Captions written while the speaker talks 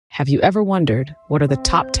Have you ever wondered what are the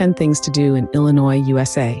top 10 things to do in Illinois,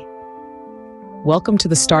 USA? Welcome to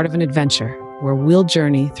the start of an adventure where we'll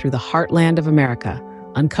journey through the heartland of America,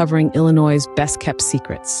 uncovering Illinois' best-kept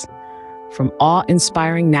secrets. From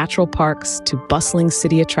awe-inspiring natural parks to bustling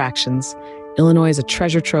city attractions, Illinois is a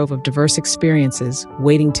treasure trove of diverse experiences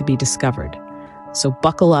waiting to be discovered. So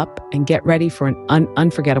buckle up and get ready for an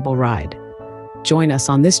unforgettable ride. Join us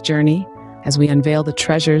on this journey as we unveil the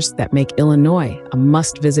treasures that make Illinois a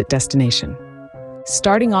must-visit destination.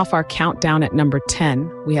 Starting off our countdown at number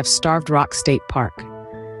 10, we have Starved Rock State Park.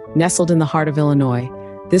 Nestled in the heart of Illinois,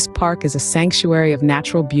 this park is a sanctuary of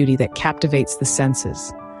natural beauty that captivates the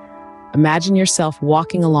senses. Imagine yourself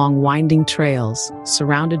walking along winding trails,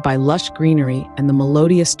 surrounded by lush greenery and the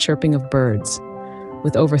melodious chirping of birds.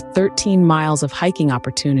 With over 13 miles of hiking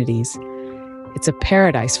opportunities, it's a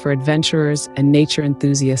paradise for adventurers and nature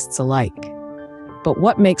enthusiasts alike. But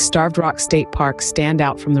what makes Starved Rock State Park stand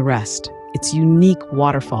out from the rest? Its unique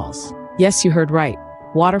waterfalls. Yes, you heard right,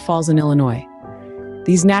 waterfalls in Illinois.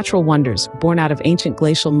 These natural wonders, born out of ancient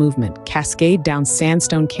glacial movement, cascade down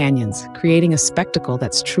sandstone canyons, creating a spectacle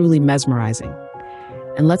that's truly mesmerizing.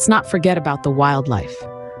 And let's not forget about the wildlife.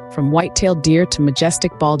 From white-tailed deer to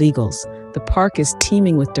majestic bald eagles, the park is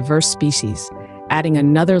teeming with diverse species, adding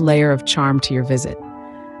another layer of charm to your visit.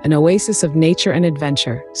 An oasis of nature and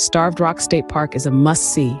adventure, Starved Rock State Park is a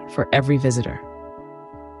must-see for every visitor.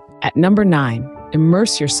 At number 9,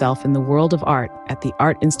 immerse yourself in the world of art at the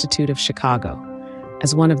Art Institute of Chicago.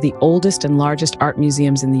 As one of the oldest and largest art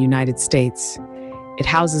museums in the United States, it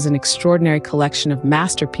houses an extraordinary collection of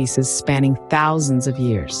masterpieces spanning thousands of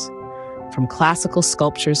years. From classical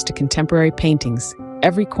sculptures to contemporary paintings,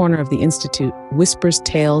 every corner of the Institute whispers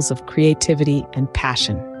tales of creativity and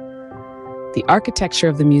passion. The architecture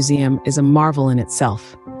of the museum is a marvel in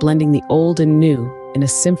itself, blending the old and new in a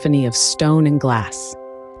symphony of stone and glass.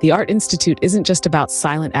 The Art Institute isn't just about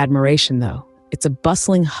silent admiration, though. It's a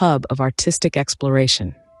bustling hub of artistic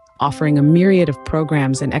exploration, offering a myriad of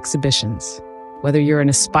programs and exhibitions. Whether you're an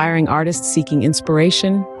aspiring artist seeking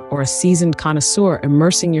inspiration or a seasoned connoisseur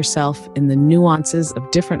immersing yourself in the nuances of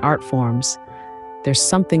different art forms, there's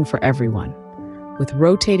something for everyone. With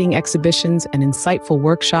rotating exhibitions and insightful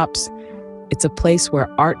workshops, it's a place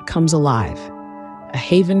where art comes alive. A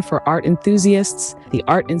haven for art enthusiasts, the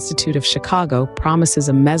Art Institute of Chicago promises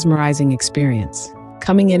a mesmerizing experience.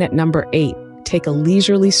 Coming in at number 8, take a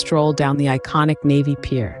leisurely stroll down the iconic Navy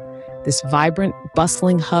Pier. This vibrant,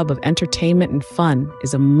 bustling hub of entertainment and fun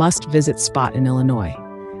is a must-visit spot in Illinois.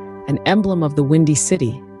 An emblem of the Windy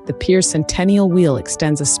City, the pier's centennial wheel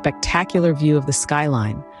extends a spectacular view of the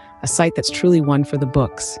skyline, a sight that's truly one for the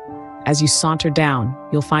books. As you saunter down,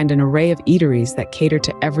 you'll find an array of eateries that cater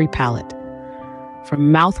to every palate.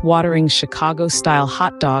 From mouth-watering Chicago-style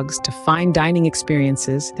hot dogs to fine dining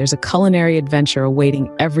experiences, there's a culinary adventure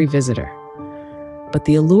awaiting every visitor. But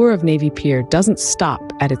the allure of Navy Pier doesn't stop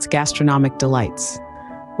at its gastronomic delights.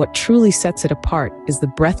 What truly sets it apart is the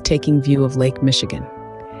breathtaking view of Lake Michigan.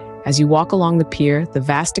 As you walk along the pier, the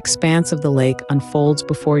vast expanse of the lake unfolds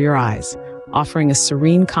before your eyes, offering a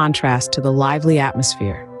serene contrast to the lively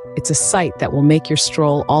atmosphere. It's a sight that will make your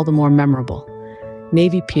stroll all the more memorable.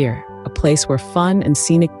 Navy Pier, a place where fun and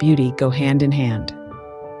scenic beauty go hand in hand.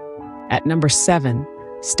 At number 7,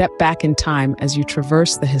 step back in time as you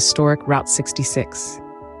traverse the historic Route 66.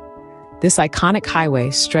 This iconic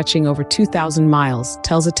highway, stretching over 2,000 miles,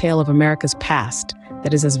 tells a tale of America's past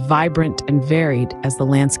that is as vibrant and varied as the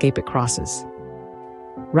landscape it crosses.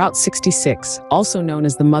 Route 66, also known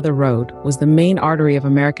as the Mother Road, was the main artery of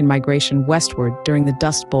American migration westward during the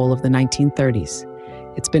Dust Bowl of the 1930s.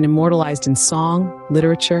 It's been immortalized in song,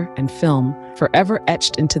 literature, and film, forever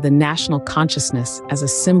etched into the national consciousness as a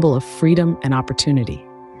symbol of freedom and opportunity.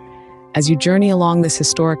 As you journey along this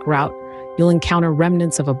historic route, you'll encounter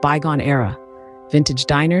remnants of a bygone era: vintage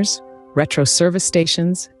diners, retro service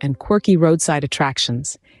stations, and quirky roadside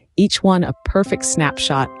attractions, each one a perfect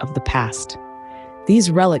snapshot of the past.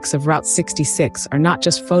 These relics of Route 66 are not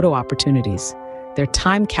just photo opportunities. They're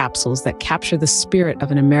time capsules that capture the spirit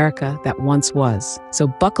of an America that once was. So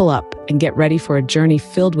buckle up and get ready for a journey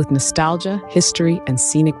filled with nostalgia, history, and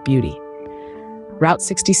scenic beauty. Route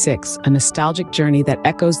 66, a nostalgic journey that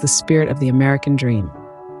echoes the spirit of the American dream.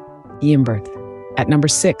 Iamberth. At number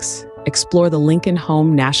 6, explore the Lincoln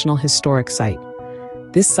Home National Historic Site.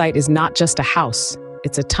 This site is not just a house,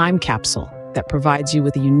 it's a time capsule that provides you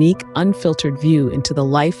with a unique, unfiltered view into the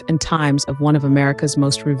life and times of one of America's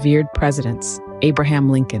most revered presidents, Abraham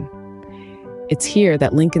Lincoln. It's here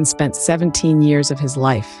that Lincoln spent 17 years of his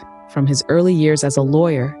life, from his early years as a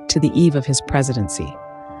lawyer to the eve of his presidency.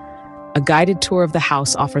 A guided tour of the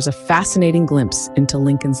house offers a fascinating glimpse into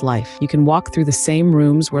Lincoln's life. You can walk through the same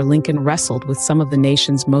rooms where Lincoln wrestled with some of the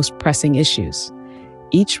nation's most pressing issues.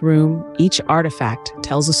 Each room, each artifact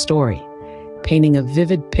tells a story, painting a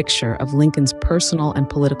vivid picture of Lincoln's personal and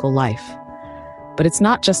political life. But it's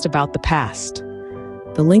not just about the past.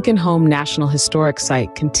 The Lincoln Home National Historic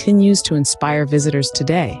Site continues to inspire visitors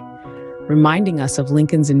today, reminding us of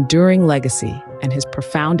Lincoln's enduring legacy and his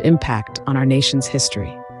profound impact on our nation's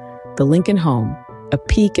history. The Lincoln Home, a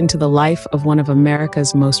peek into the life of one of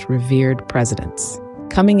America's most revered presidents.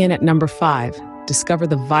 Coming in at number 5, discover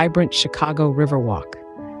the vibrant Chicago Riverwalk.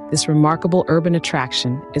 This remarkable urban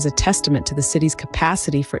attraction is a testament to the city's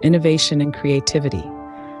capacity for innovation and creativity.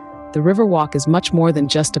 The Riverwalk is much more than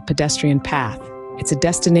just a pedestrian path. It's a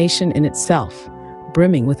destination in itself,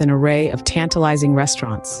 brimming with an array of tantalizing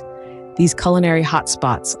restaurants. These culinary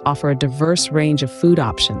hotspots offer a diverse range of food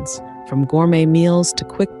options, from gourmet meals to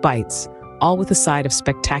quick bites, all with a side of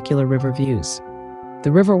spectacular river views. The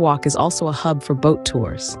Riverwalk is also a hub for boat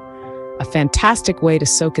tours, a fantastic way to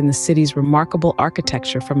soak in the city's remarkable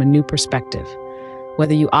architecture from a new perspective.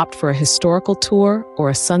 Whether you opt for a historical tour or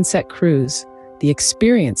a sunset cruise, the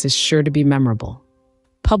experience is sure to be memorable.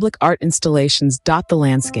 Public art installations dot the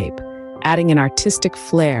landscape, adding an artistic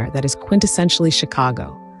flair that is quintessentially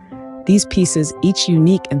Chicago. These pieces, each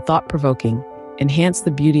unique and thought-provoking, enhance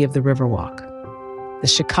the beauty of the Riverwalk. The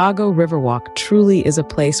Chicago Riverwalk truly is a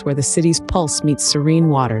place where the city's pulse meets serene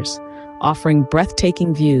waters, offering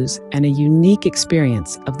breathtaking views and a unique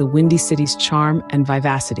experience of the Windy City's charm and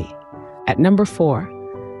vivacity. At number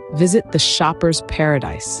 4, visit the Shopper's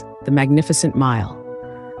Paradise, the Magnificent Mile.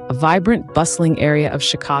 A vibrant, bustling area of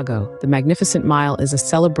Chicago, the Magnificent Mile is a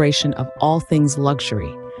celebration of all things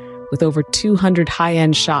luxury. With over 200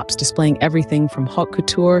 high-end shops displaying everything from haute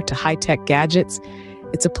couture to high-tech gadgets,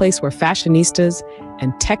 it's a place where fashionistas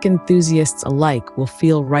and tech enthusiasts alike will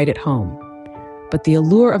feel right at home. But the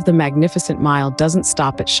allure of the Magnificent Mile doesn't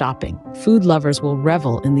stop at shopping. Food lovers will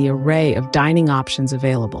revel in the array of dining options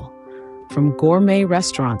available. From gourmet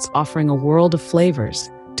restaurants offering a world of flavors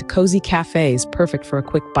to cozy cafes perfect for a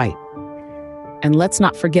quick bite. And let's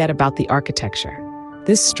not forget about the architecture.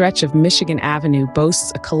 This stretch of Michigan Avenue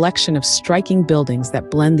boasts a collection of striking buildings that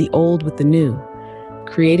blend the old with the new,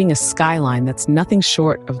 creating a skyline that's nothing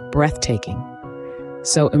short of breathtaking.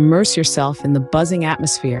 So immerse yourself in the buzzing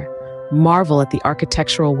atmosphere, marvel at the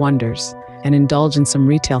architectural wonders, and indulge in some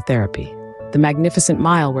retail therapy. The Magnificent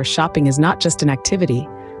Mile, where shopping is not just an activity,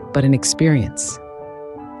 but an experience.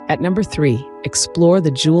 At number 3, explore the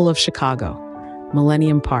jewel of Chicago,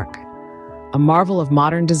 Millennium Park. A marvel of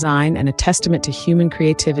modern design and a testament to human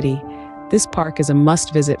creativity, this park is a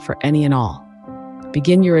must-visit for any and all.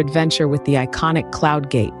 Begin your adventure with the iconic Cloud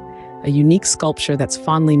Gate, a unique sculpture that's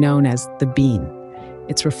fondly known as the Bean.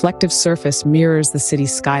 Its reflective surface mirrors the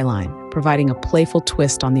city's skyline, providing a playful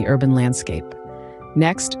twist on the urban landscape.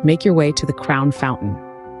 Next, make your way to the Crown Fountain.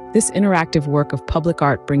 This interactive work of public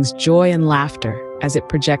art brings joy and laughter as it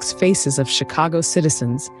projects faces of Chicago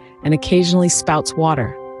citizens and occasionally spouts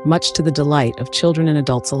water, much to the delight of children and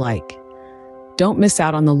adults alike. Don't miss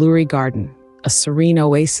out on the Lurie Garden, a serene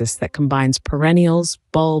oasis that combines perennials,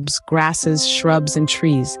 bulbs, grasses, shrubs, and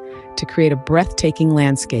trees to create a breathtaking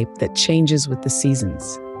landscape that changes with the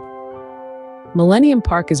seasons. Millennium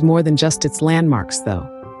Park is more than just its landmarks, though.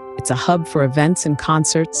 It's a hub for events and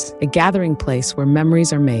concerts, a gathering place where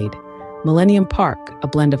memories are made. Millennium Park, a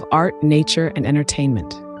blend of art, nature, and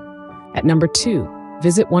entertainment. At number 2,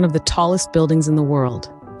 visit one of the tallest buildings in the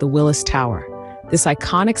world, the Willis Tower. This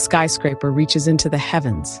iconic skyscraper reaches into the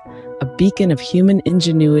heavens, a beacon of human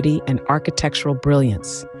ingenuity and architectural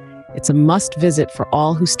brilliance. It's a must-visit for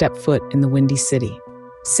all who step foot in the Windy City.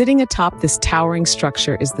 Sitting atop this towering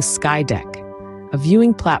structure is the Sky Deck, a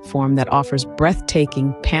viewing platform that offers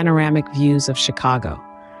breathtaking, panoramic views of Chicago.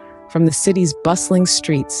 From the city's bustling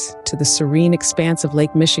streets to the serene expanse of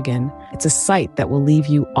Lake Michigan, it's a sight that will leave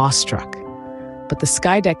you awestruck. But the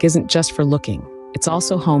Sky Deck isn't just for looking. It's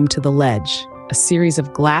also home to the Ledge, a series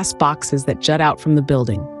of glass boxes that jut out from the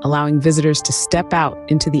building, allowing visitors to step out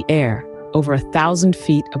into the air over 1,000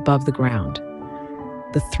 feet above the ground.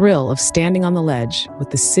 The thrill of standing on the ledge with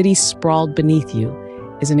the city sprawled beneath you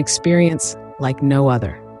is an experience like no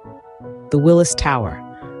other. The Willis Tower,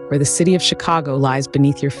 where the city of Chicago lies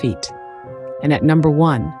beneath your feet. And at number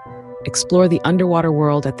 1, explore the underwater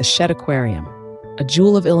world at the Shedd Aquarium. A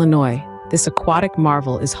jewel of Illinois, this aquatic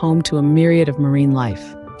marvel is home to a myriad of marine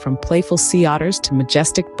life. From playful sea otters to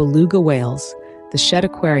majestic beluga whales, the Shedd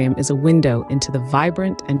Aquarium is a window into the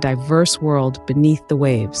vibrant and diverse world beneath the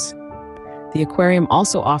waves. The aquarium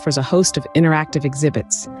also offers a host of interactive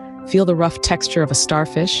exhibits. Feel the rough texture of a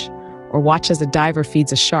starfish, or watch as a diver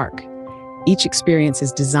feeds a shark. Each experience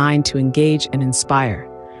is designed to engage and inspire,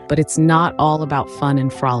 but it's not all about fun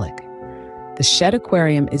and frolic. The Shedd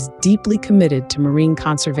Aquarium is deeply committed to marine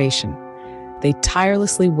conservation. They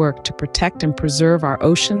tirelessly work to protect and preserve our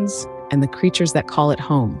oceans and the creatures that call it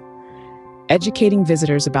home, educating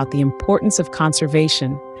visitors about the importance of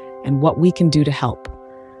conservation and what we can do to help.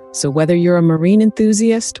 So whether you're a marine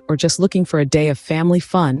enthusiast or just looking for a day of family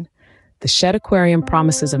fun, the Shedd Aquarium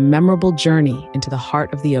promises a memorable journey into the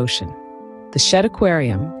heart of the ocean. The Shedd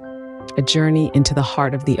Aquarium, a journey into the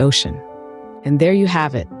heart of the ocean. And there you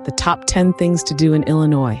have it, the top 10 things to do in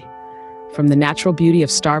Illinois. From the natural beauty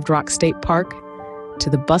of Starved Rock State Park to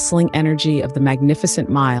the bustling energy of the Magnificent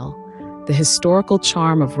Mile, the historical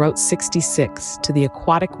charm of Route 66 to the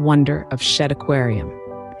aquatic wonder of Shedd Aquarium.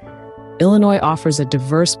 Illinois offers a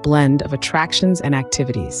diverse blend of attractions and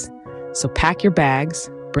activities. So pack your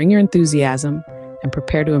bags, bring your enthusiasm, and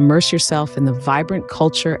prepare to immerse yourself in the vibrant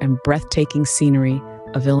culture and breathtaking scenery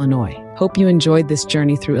of Illinois. Hope you enjoyed this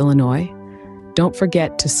journey through Illinois. Don't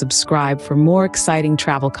forget to subscribe for more exciting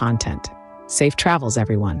travel content. Safe travels,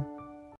 everyone.